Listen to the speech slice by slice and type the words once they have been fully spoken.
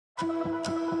Welcome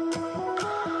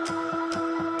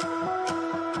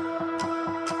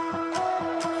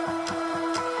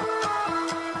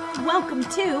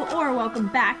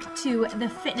back to the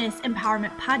Fitness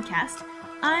Empowerment Podcast.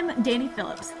 I'm Dani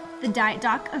Phillips, the Diet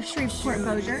Doc of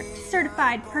Shreveport-Bossier,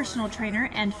 certified personal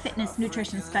trainer and fitness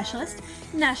nutrition specialist,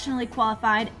 nationally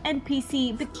qualified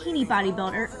NPC bikini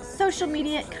bodybuilder, social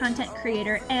media content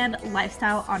creator, and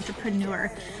lifestyle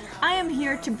entrepreneur. I am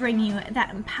here to bring you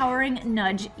that empowering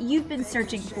nudge you've been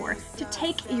searching for to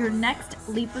take your next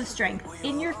leap of strength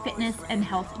in your fitness and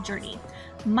health journey.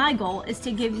 My goal is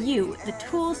to give you the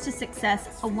tools to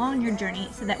success along your journey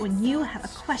so that when you have a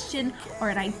question or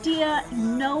an idea, you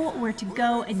know where to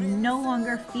go and you no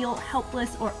longer feel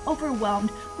helpless or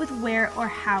overwhelmed with where or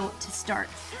how to start.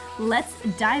 Let's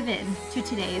dive in to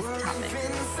today's topic.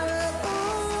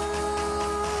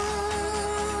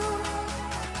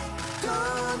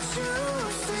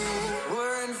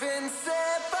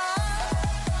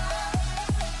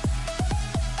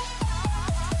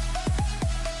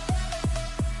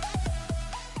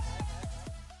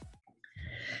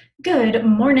 Good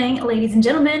morning, ladies and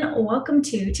gentlemen. Welcome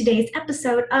to today's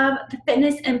episode of the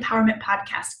Fitness Empowerment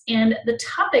Podcast. And the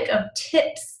topic of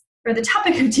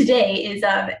today is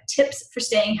tips for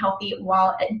staying healthy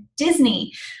while at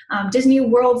Disney. Disney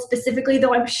World specifically,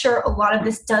 though I'm sure a lot of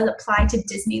this does apply to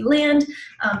Disneyland.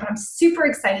 But I'm super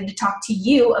excited to talk to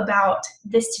you about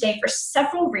this today for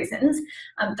several reasons.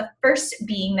 The first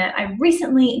being that I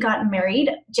recently got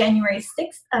married January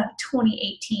 6th of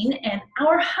 2018, and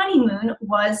our honeymoon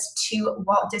was to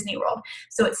Walt Disney World.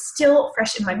 So it's still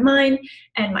fresh in my mind,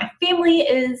 and my family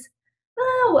is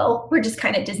we're just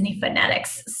kind of Disney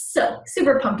fanatics. So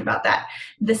super pumped about that.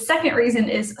 The second reason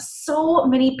is so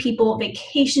many people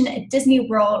vacation at Disney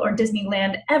World or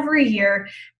Disneyland every year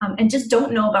and just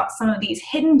don't know about some of these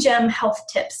hidden gem health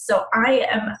tips. So I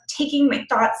am taking my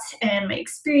thoughts and my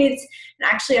experience,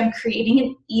 and actually I'm creating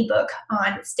an ebook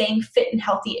on staying fit and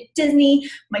healthy at Disney.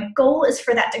 My goal is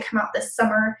for that to come out this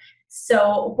summer.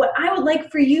 So what I would like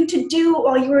for you to do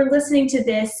while you are listening to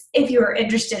this, if you are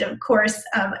interested, of course,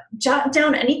 jot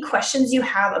down any questions you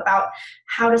have about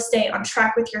how to stay on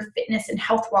track with your fitness and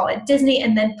health while at Disney,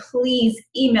 and then please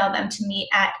email them to me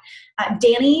at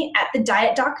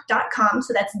Dani@thedietdoc.com.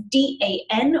 So that's DANYE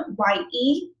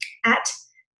at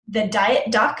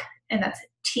thedietdoc, and that's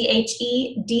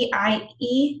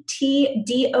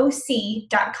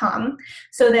THEDIETDOC.com,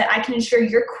 so that I can ensure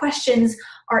your questions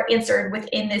are answered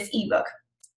within this ebook.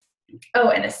 Oh,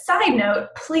 and a side note,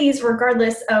 please,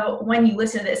 regardless of when you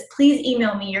listen to this, please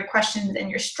email me your questions and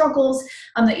your struggles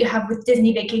that you have with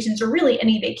Disney vacations, or really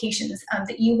any vacations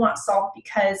that you want solved,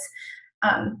 because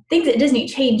things at Disney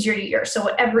change year to year. So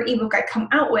whatever ebook I come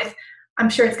out with, I'm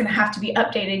sure it's going to have to be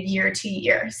updated year to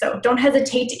year. So don't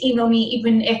hesitate to email me,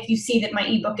 even if you see that my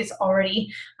ebook is already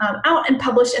out and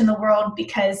published in the world,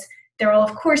 because there will,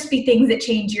 of course, be things that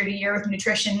change year to year with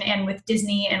nutrition and with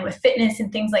Disney and with fitness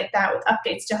and things like that, with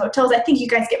updates to hotels. I think you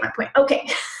guys get my point. Okay.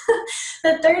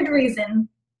 The third reason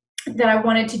that I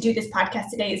wanted to do this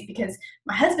podcast today is because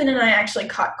my husband and I actually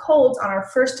caught colds on our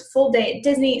first full day at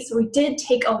Disney. So we did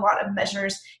take a lot of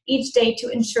measures each day to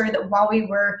ensure that while we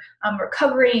were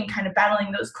recovering and kind of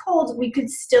battling those colds, we could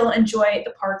still enjoy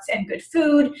the parks and good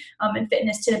food and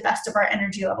fitness to the best of our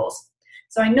energy levels.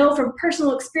 So I know from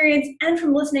personal experience and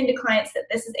from listening to clients that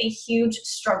this is a huge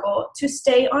struggle to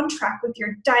stay on track with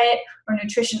your diet or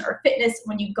nutrition or fitness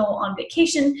when you go on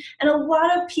vacation. And a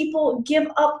lot of people give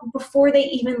up before they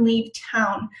even leave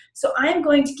town. So I'm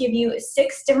going to give you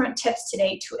 6 different tips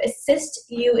today to assist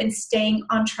you in staying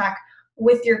on track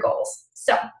with your goals.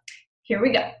 So here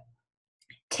we go.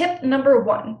 Tip number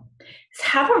 1.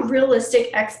 Have a realistic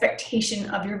expectation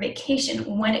of your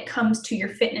vacation when it comes to your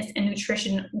fitness and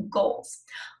nutrition goals.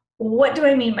 What do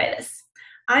I mean by this?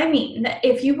 I mean that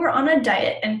if you were on a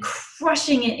diet and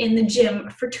crushing it in the gym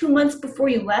for 2 months before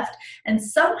you left, and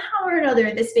somehow or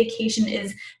another this vacation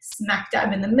is smack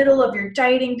dab in the middle of your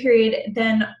dieting period,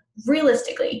 then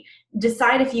realistically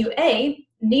decide if you A,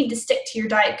 need to stick to your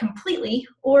diet completely,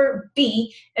 or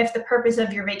B, if the purpose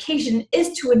of your vacation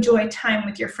is to enjoy time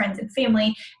with your friends and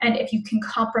family, and if you can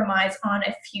compromise on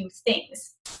a few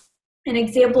things. An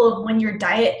example of when your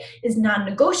diet is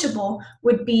non-negotiable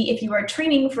would be if you are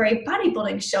training for a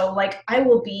bodybuilding show, like I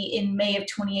will be in May of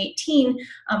 2018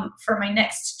 for my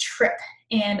next trip,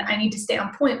 and I need to stay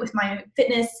on point with my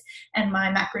fitness and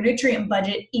my macronutrient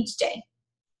budget each day.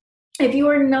 If you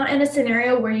are not in a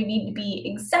scenario where you need to be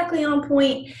exactly on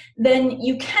point, then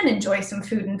you can enjoy some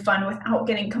food and fun without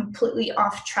getting completely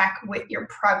off track with your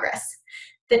progress.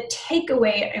 The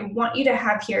takeaway I want you to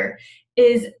have here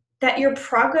is that your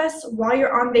progress while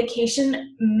you're on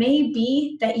vacation may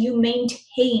be that you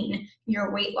maintain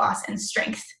your weight loss and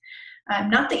strength.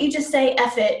 Not that you just say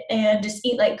F it and just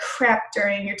eat like crap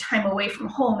during your time away from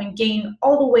home and gain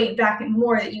all the weight back and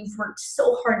more that you've worked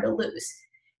so hard to lose.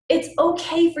 It's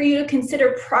okay for you to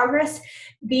consider progress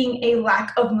being a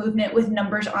lack of movement with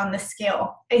numbers on the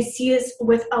scale. I see this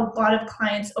with a lot of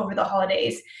clients over the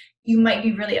holidays. You might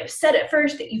be really upset at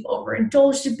first that you've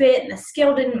overindulged a bit and the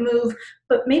scale didn't move,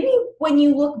 but maybe when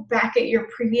you look back at your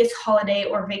previous holiday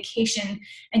or vacation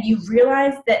and you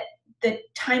realize that the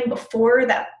time before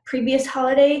that previous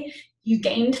holiday, you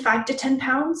gained 5 to 10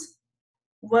 pounds,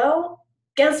 well,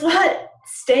 guess what?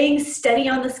 Staying steady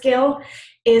on the scale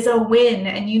is a win,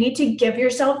 and you need to give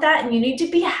yourself that, and you need to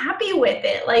be happy with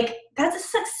it. Like, that's a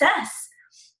success.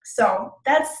 So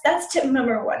that's tip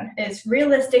number 1, is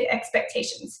realistic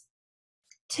expectations.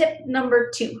 Tip number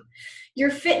 2,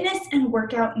 your fitness and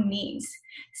workout needs.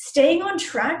 Staying on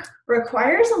track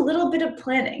requires a little bit of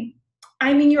planning.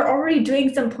 I mean, you're already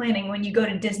doing some planning when you go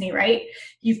to Disney, right?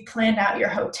 You've planned out your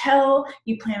hotel,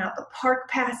 you plan out the park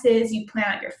passes, you plan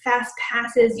out your fast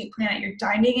passes, you plan out your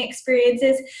dining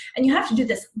experiences, and you have to do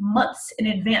this months in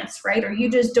advance, right? Or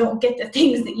you just don't get the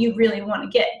things that you really want to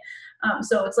get.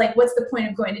 So it's like, what's the point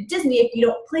of going to Disney if you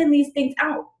don't plan these things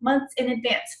out months in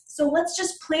advance? So let's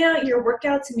just plan out your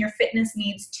workouts and your fitness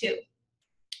needs too.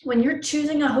 When you're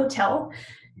choosing a hotel,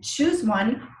 choose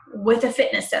one with a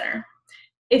fitness center.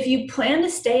 If you plan to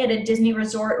stay at a Disney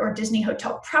resort or Disney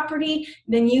hotel property,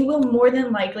 then you will more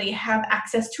than likely have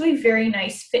access to a very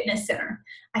nice fitness center.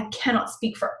 I cannot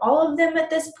speak for all of them at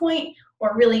this point,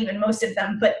 or really even most of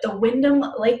them, but the Wyndham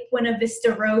Lake Buena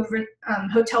Vista Road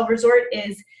Hotel Resort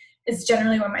is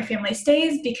generally where my family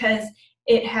stays, because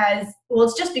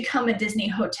it's just become a Disney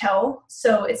hotel.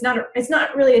 So it's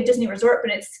not really a Disney resort,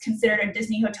 but it's considered a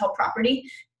Disney hotel property.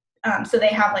 So they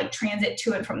have like transit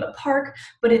to and from the park,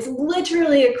 but it's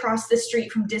literally across the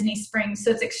street from Disney Springs.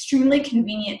 So it's extremely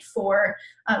convenient for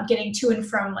getting to and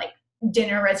from like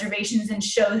dinner reservations and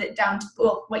shows at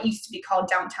what used to be called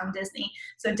Downtown Disney.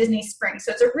 So Disney Springs.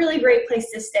 So it's a really great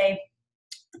place to stay.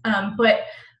 But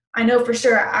I know for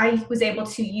sure I was able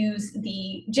to use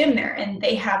the gym there, and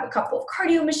they have a couple of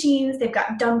cardio machines. They've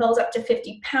got dumbbells up to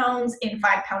 50 pounds in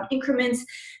 5-pound increments.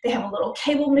 They have a little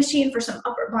cable machine for some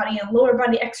upper body and lower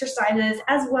body exercises,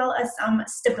 as well as some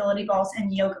stability balls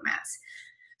and yoga mats.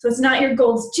 So it's not your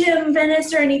Gold's Gym,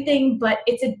 Venice, or anything, but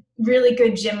it's a really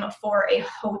good gym for a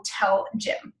hotel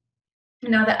gym.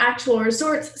 Now, the actual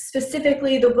resorts,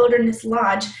 specifically the Wilderness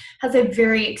Lodge, has a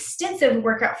very extensive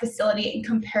workout facility in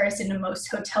comparison to most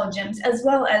hotel gyms, as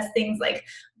well as things like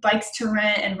bikes to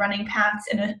rent and running paths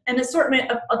and an assortment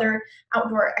of other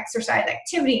outdoor exercise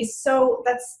activities. So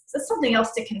that's something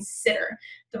else to consider.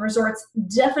 The resorts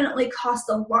definitely cost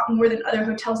a lot more than other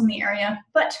hotels in the area,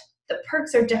 but the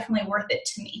perks are definitely worth it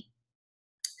to me.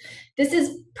 This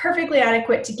is perfectly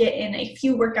adequate to get in a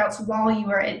few workouts while you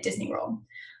are at Disney World.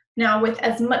 Now, with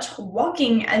as much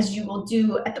walking as you will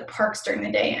do at the parks during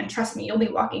the day, and trust me, you'll be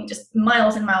walking just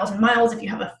miles and miles and miles. If you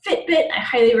have a Fitbit, I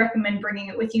highly recommend bringing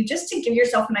it with you just to give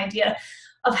yourself an idea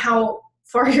of how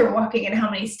far you're walking and how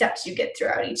many steps you get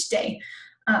throughout each day.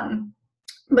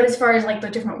 But as far as like the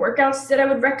different workouts that I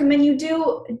would recommend you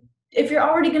do, if you're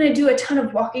already going to do a ton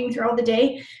of walking throughout the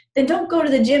day, then don't go to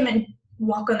the gym and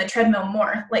walk on the treadmill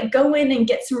more. Like, go in and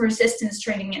get some resistance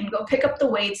training in. Go pick up the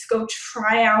weights. Go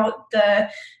try out the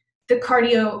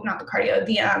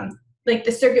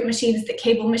circuit machines, the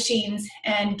cable machines,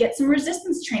 and get some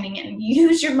resistance training in.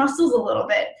 Use your muscles a little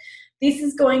bit. This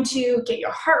is going to get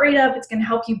your heart rate up. It's going to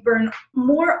help you burn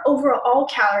more overall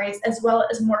calories as well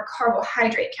as more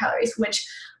carbohydrate calories, which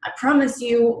I promise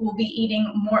you will be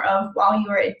eating more of while you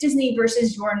are at Disney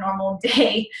versus your normal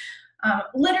day.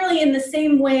 Literally in the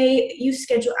same way you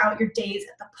schedule out your days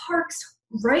at the parks,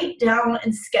 write down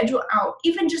and schedule out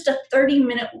even just a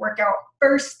 30-minute workout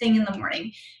first thing in the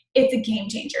morning. It's a game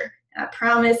changer. And I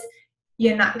promise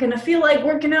you're not going to feel like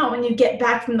working out when you get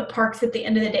back from the parks at the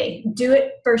end of the day. Do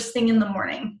it first thing in the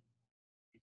morning.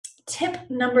 Tip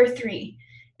number 3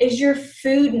 is your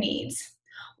food needs.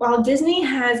 While Disney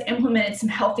has implemented some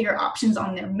healthier options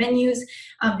on their menus,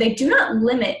 they do not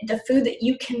limit the food that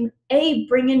you can, A,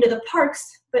 bring into the parks,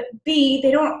 but B,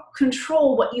 they don't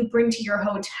control what you bring to your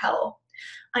hotel.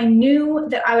 I knew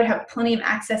that I would have plenty of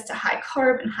access to high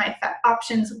carb and high fat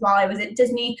options while I was at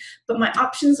Disney, but my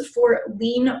options for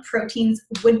lean proteins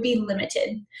would be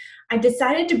limited. I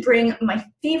decided to bring my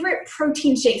favorite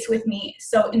protein shakes with me.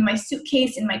 So in my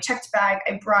suitcase, in my checked bag,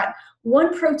 I brought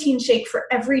one protein shake for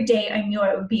every day I knew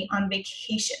I would be on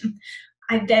vacation.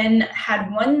 I then had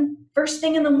one first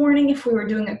thing in the morning if we were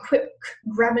doing a quick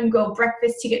grab and go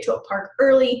breakfast to get to a park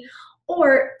early,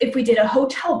 or if we did a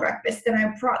hotel breakfast, then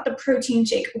I brought the protein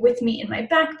shake with me in my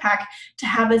backpack to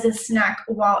have as a snack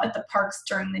while at the parks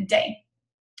during the day.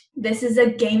 This is a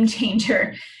game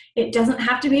changer. It doesn't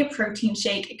have to be a protein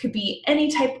shake. It could be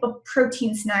any type of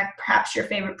protein snack, perhaps your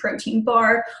favorite protein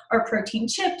bar or protein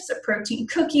chips or protein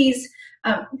cookies,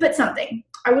 but something.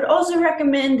 I would also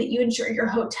recommend that you ensure your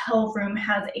hotel room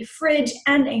has a fridge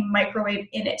and a microwave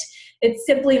in it. It's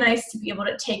simply nice to be able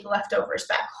to take leftovers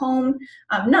back home,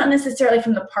 not necessarily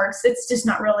from the parks. It's just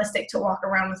not realistic to walk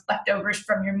around with leftovers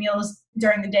from your meals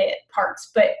during the day at parks.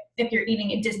 But if you're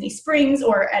eating at Disney Springs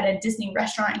or at a Disney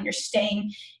restaurant and you're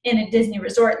staying in a Disney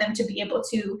resort, then to be able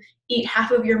to eat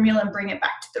half of your meal and bring it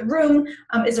back to the room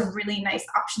is a really nice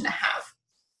option to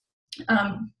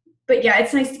have. But yeah,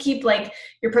 it's nice to keep like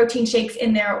your protein shakes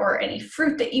in there or any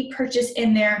fruit that you purchase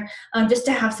in there, just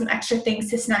to have some extra things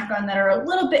to snack on that are a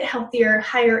little bit healthier,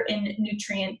 higher in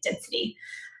nutrient density.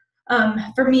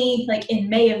 For me, like in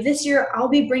May of this year, I'll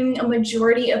be bringing a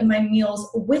majority of my meals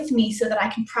with me so that I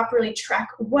can properly track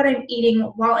what I'm eating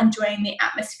while enjoying the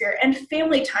atmosphere and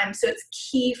family time. So it's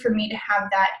key for me to have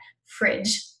that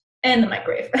fridge and the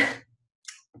microwave.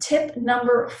 Tip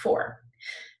number 4,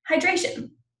 hydration.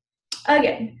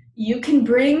 Again, you can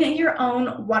bring your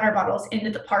own water bottles into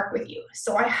the park with you,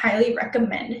 so I highly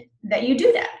recommend that you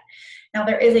do that. Now,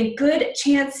 there is a good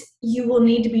chance you will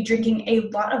need to be drinking a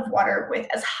lot of water with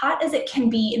as hot as it can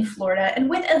be in Florida and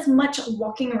with as much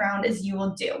walking around as you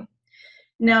will do.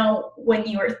 Now, when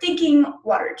you are thinking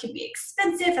water can be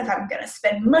expensive, if I'm going to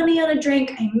spend money on a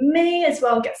drink, I may as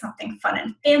well get something fun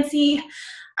and fancy.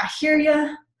 I hear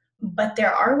ya, but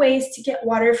there are ways to get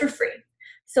water for free.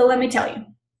 So let me tell you.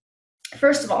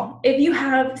 First of all, if you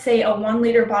have, say, a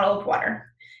 1-liter bottle of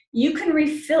water, you can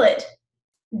refill it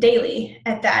daily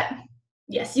at that,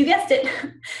 yes, you guessed it,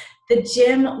 the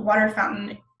gym water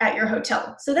fountain at your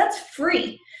hotel. So that's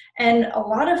free. And a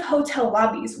lot of hotel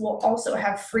lobbies will also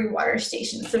have free water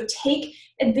stations. So take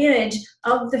advantage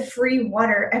of the free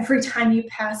water every time you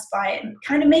pass by and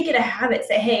kind of make it a habit.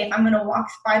 Say, hey, if I'm going to walk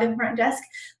by the front desk,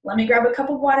 let me grab a cup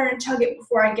of water and chug it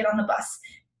before I get on the bus.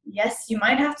 Yes, you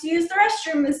might have to use the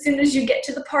restroom as soon as you get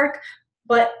to the park,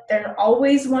 but there's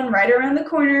always one right around the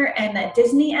corner, and that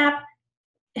Disney app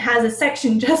has a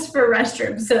section just for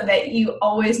restrooms so that you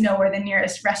always know where the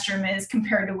nearest restroom is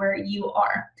compared to where you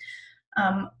are.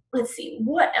 Let's see,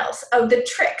 what else? Oh, the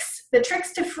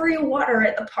tricks to free water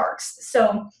at the parks.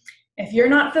 So if you're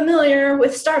not familiar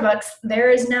with Starbucks,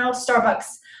 there is now Starbucks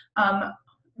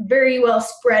very well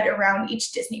spread around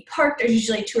each Disney park. There's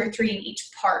usually 2 or 3 in each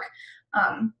park.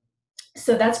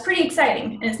 So that's pretty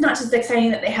exciting. And it's not just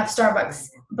exciting that they have Starbucks,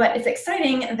 but it's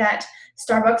exciting that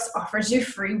Starbucks offers you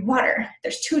free water.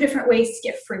 There's 2 different ways to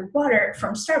get free water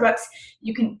from Starbucks.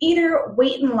 You can either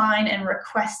wait in line and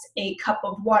request a cup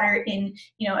of water in,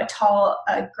 a tall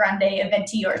grande, a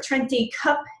venti, or a trenti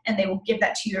cup, and they will give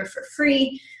that to you for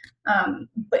free.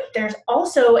 But there's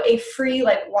also a free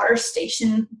water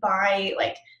station by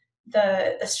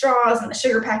the straws and the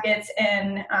sugar packets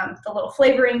and the little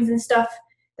flavorings and stuff.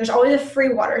 There's always a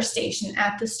free water station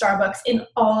at the Starbucks in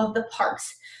all of the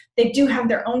parks. They do have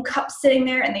their own cups sitting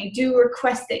there, and they do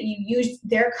request that you use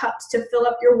their cups to fill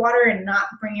up your water and not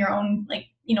bring your own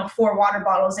 4 water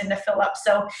bottles in to fill up.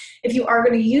 So if you are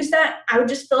going to use that, I would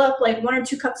just fill up 1 or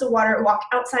 2 cups of water, walk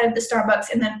outside of the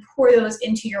Starbucks, and then pour those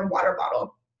into your water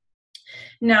bottle.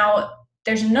 Now,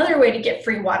 there's another way to get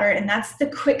free water, and that's the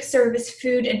quick service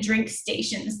food and drink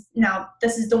stations. Now,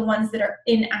 this is the ones that are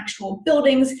in actual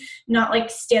buildings, not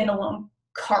standalone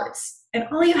carts. And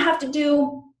all you have to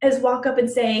do is walk up and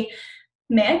say,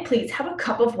 may I please have a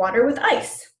cup of water with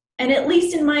ice? And at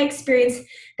least in my experience,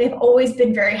 they've always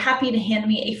been very happy to hand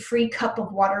me a free cup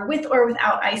of water with or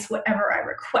without ice, whatever I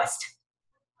request.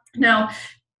 Now,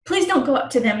 please don't go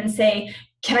up to them and say,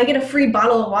 can I get a free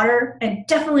bottle of water? And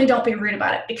definitely don't be rude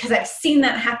about it, because I've seen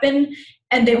that happen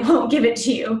and they won't give it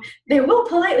to you. They will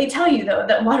politely tell you, though,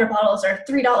 that water bottles are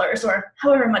 $3 or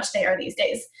however much they are these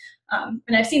days.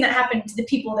 And I've seen that happen to the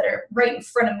people that are right in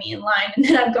front of me in line. And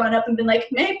then I've gone up and been like,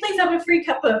 may I please have a free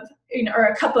cup of, or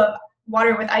a cup of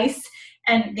water with ice?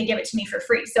 And they give it to me for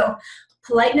free. So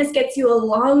politeness gets you a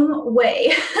long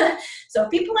way. So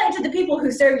be polite to the people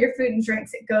who serve your food and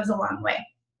drinks. It goes a long way.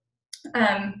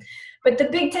 But the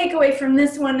big takeaway from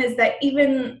this one is that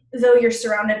even though you're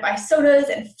surrounded by sodas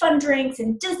and fun drinks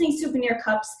and Disney souvenir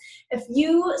cups, if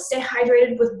you stay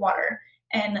hydrated with water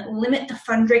and limit the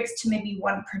fun drinks to maybe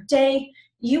 1 per day,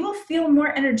 you will feel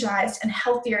more energized and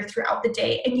healthier throughout the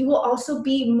day. And you will also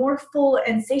be more full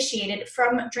and satiated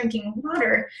from drinking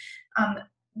water.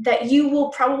 that you will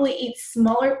probably eat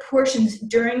smaller portions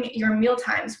during your meal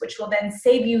times, which will then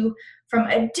save you from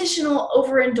additional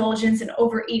overindulgence and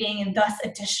overeating and thus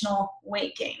additional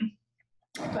weight gain.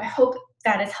 So I hope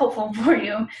that is helpful for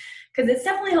you, because it's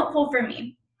definitely helpful for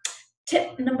me.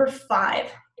 Tip number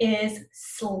 5 is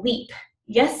sleep.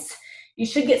 Yes, you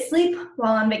should get sleep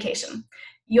while on vacation.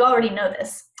 You already know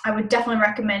this. I would definitely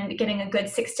recommend getting a good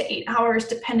 6 to 8 hours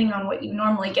depending on what you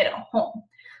normally get at home.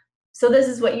 So this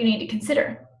is what you need to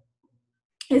consider.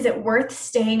 Is it worth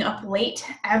staying up late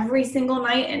every single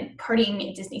night and partying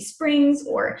at Disney Springs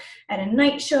or at a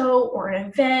night show or an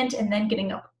event and then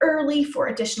getting up early for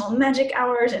additional magic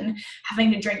hours and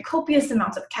having to drink copious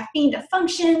amounts of caffeine to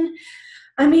function?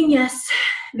 I mean, yes,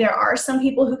 there are some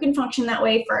people who can function that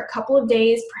way for a couple of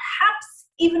days, perhaps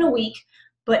even a week,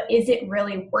 but is it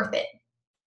really worth it?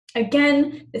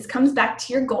 Again, this comes back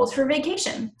to your goals for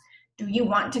vacation. Do you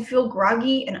want to feel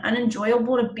groggy and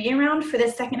unenjoyable to be around for the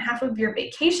second half of your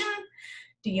vacation?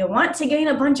 Do you want to gain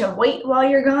a bunch of weight while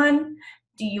you're gone?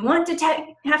 Do you want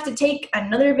to have to take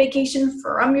another vacation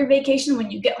from your vacation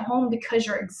when you get home because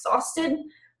you're exhausted?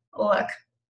 Look,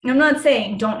 I'm not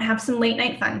saying don't have some late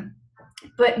night fun,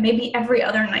 but maybe every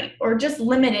other night, or just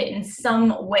limit it in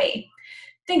some way.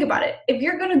 Think about it. If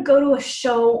you're going to go to a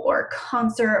show or a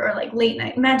concert or like late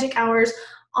night magic hours,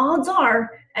 odds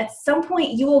are at some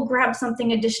point you will grab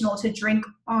something additional to drink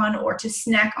on or to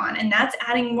snack on, and that's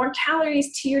adding more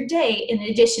calories to your day in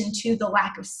addition to the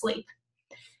lack of sleep.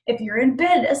 If you're in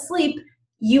bed asleep,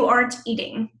 you aren't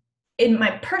eating. In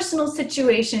my personal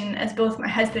situation, as both my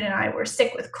husband and I were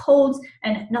sick with colds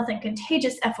and nothing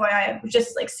contagious, FYI, I was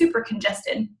just like super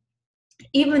congested.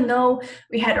 Even though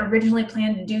we had originally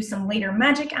planned to do some later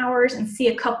magic hours and see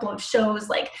a couple of shows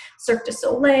like Cirque du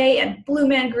Soleil and Blue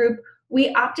Man Group,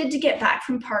 we opted to get back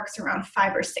from parks around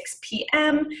 5 or 6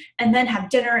 p.m. and then have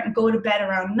dinner and go to bed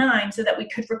around 9 so that we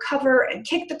could recover and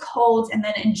kick the colds and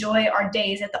then enjoy our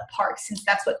days at the park, since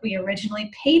that's what we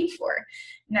originally paid for.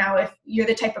 Now, if you're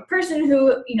the type of person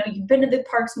who, you've been to the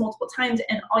parks multiple times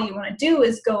and all you want to do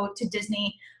is go to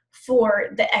Disney for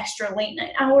the extra late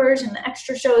night hours and the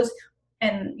extra shows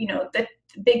and, the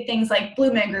big things like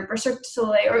Blue Man Group or Cirque du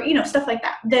Soleil or, stuff like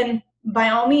that, then by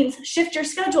all means, shift your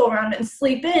schedule around and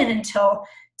sleep in until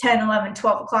 10, 11,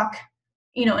 12 o'clock,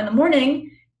 in the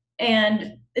morning,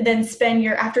 and then spend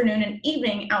your afternoon and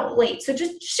evening out late. So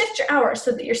just shift your hours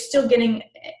so that you're still getting,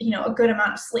 a good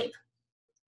amount of sleep.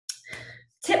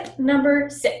 Tip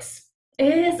number 6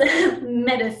 is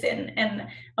medicine. And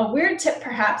a weird tip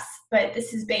perhaps, but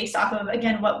this is based off of,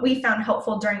 again, what we found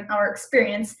helpful during our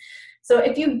experience. So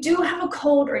if you do have a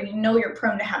cold or you're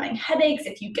prone to having headaches,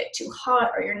 if you get too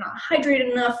hot or you're not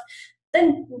hydrated enough,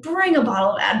 then bring a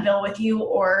bottle of Advil with you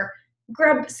or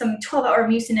grab some 12-hour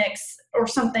Mucinex or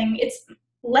something. It's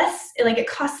less, it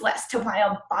costs less to buy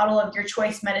a bottle of your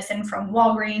choice medicine from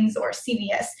Walgreens or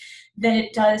CVS than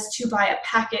it does to buy a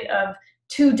packet of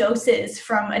 2 doses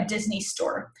from a Disney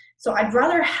store. So I'd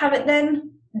rather have it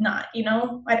than not,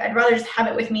 I'd rather just have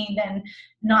it with me than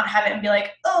not have it and be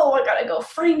like, oh, I gotta go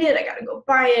find it, I gotta go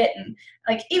buy it.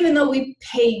 And even though we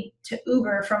paid to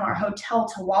Uber from our hotel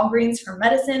to Walgreens for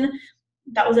medicine,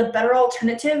 that was a better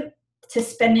alternative to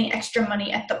spending extra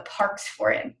money at the parks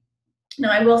for it.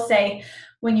 Now, I will say,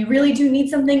 when you really do need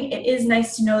something, it is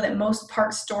nice to know that most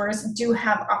park stores do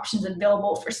have options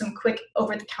available for some quick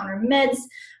over-the-counter meds,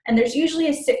 and there's usually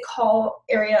a sick call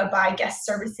area by guest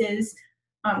services,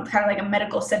 kind of like a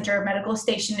medical center, medical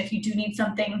station if you do need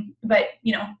something. But,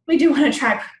 we do want to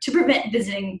try to prevent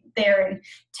visiting there and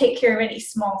take care of any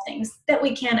small things that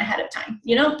we can ahead of time,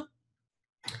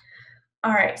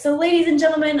 All right, so ladies and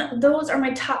gentlemen, those are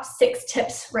my top 6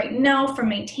 tips right now for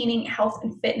maintaining health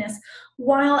and fitness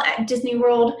while at Disney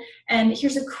World. And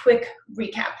here's a quick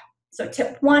recap. So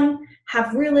tip 1,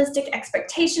 have realistic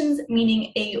expectations,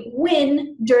 meaning a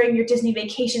win during your Disney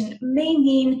vacation may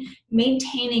mean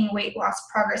maintaining weight loss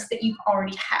progress that you've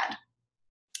already had.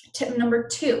 Tip number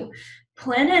 2,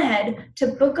 plan ahead to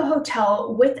book a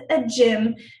hotel with a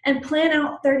gym and plan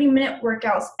out 30-minute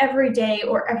workouts every day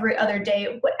or every other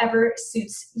day, whatever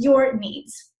suits your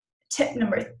needs. Tip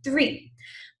number 3,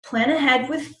 plan ahead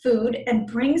with food and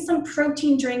bring some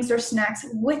protein drinks or snacks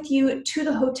with you to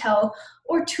the hotel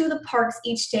or to the parks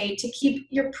each day to keep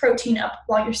your protein up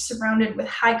while you're surrounded with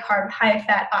high-carb,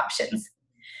 high-fat options.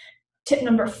 Tip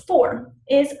number 4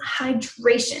 is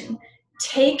hydration.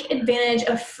 Take advantage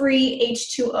of free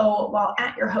H2O while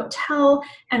at your hotel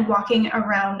and walking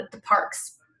around the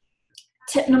parks.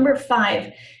 Tip number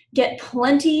 5, get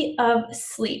plenty of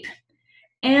sleep.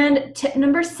 And tip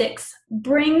number 6,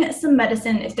 bring some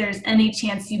medicine if there's any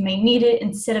chance you may need it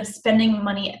instead of spending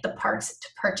money at the parks to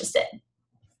purchase it.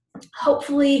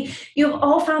 Hopefully you have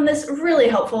all found this really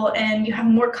helpful and you have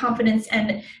more confidence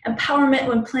and empowerment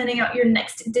when planning out your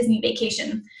next Disney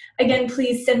vacation. Again,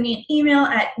 please send me an email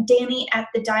at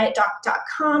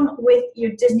danny@thedietdoc.com with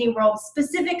your Disney World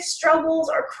specific struggles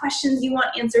or questions you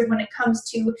want answered when it comes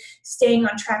to staying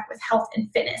on track with health and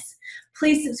fitness.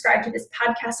 Please subscribe to this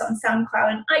podcast on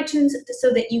SoundCloud and iTunes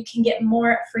so that you can get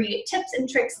more free tips and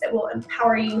tricks that will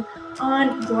empower you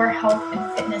on your health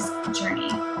and fitness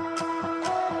journey.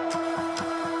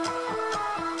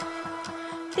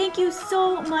 Thank you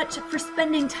so much for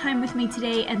spending time with me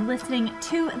today and listening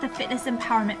to the Fitness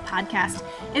Empowerment Podcast.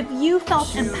 If you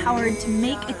felt empowered to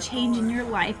make a change in your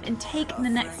life and take the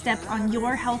next step on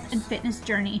your health and fitness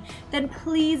journey, then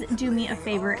please do me a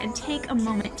favor and take a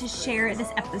moment to share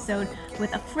this episode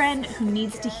with a friend who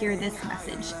needs to hear this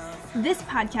message. This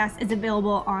podcast is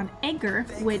available on Anchor,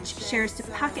 which shares to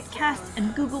Pocket Cast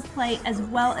and Google Play, as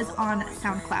well as on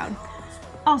SoundCloud.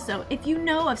 Also, if you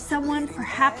know of someone,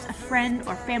 perhaps a friend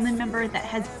or family member that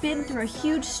has been through a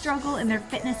huge struggle in their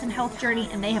fitness and health journey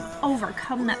and they have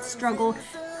overcome that struggle,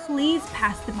 please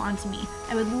pass them on to me.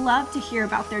 I would love to hear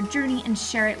about their journey and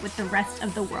share it with the rest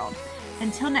of the world.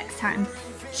 Until next time,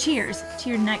 cheers to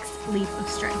your next leap of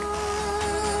strength.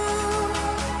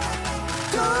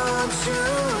 Don't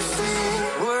you see?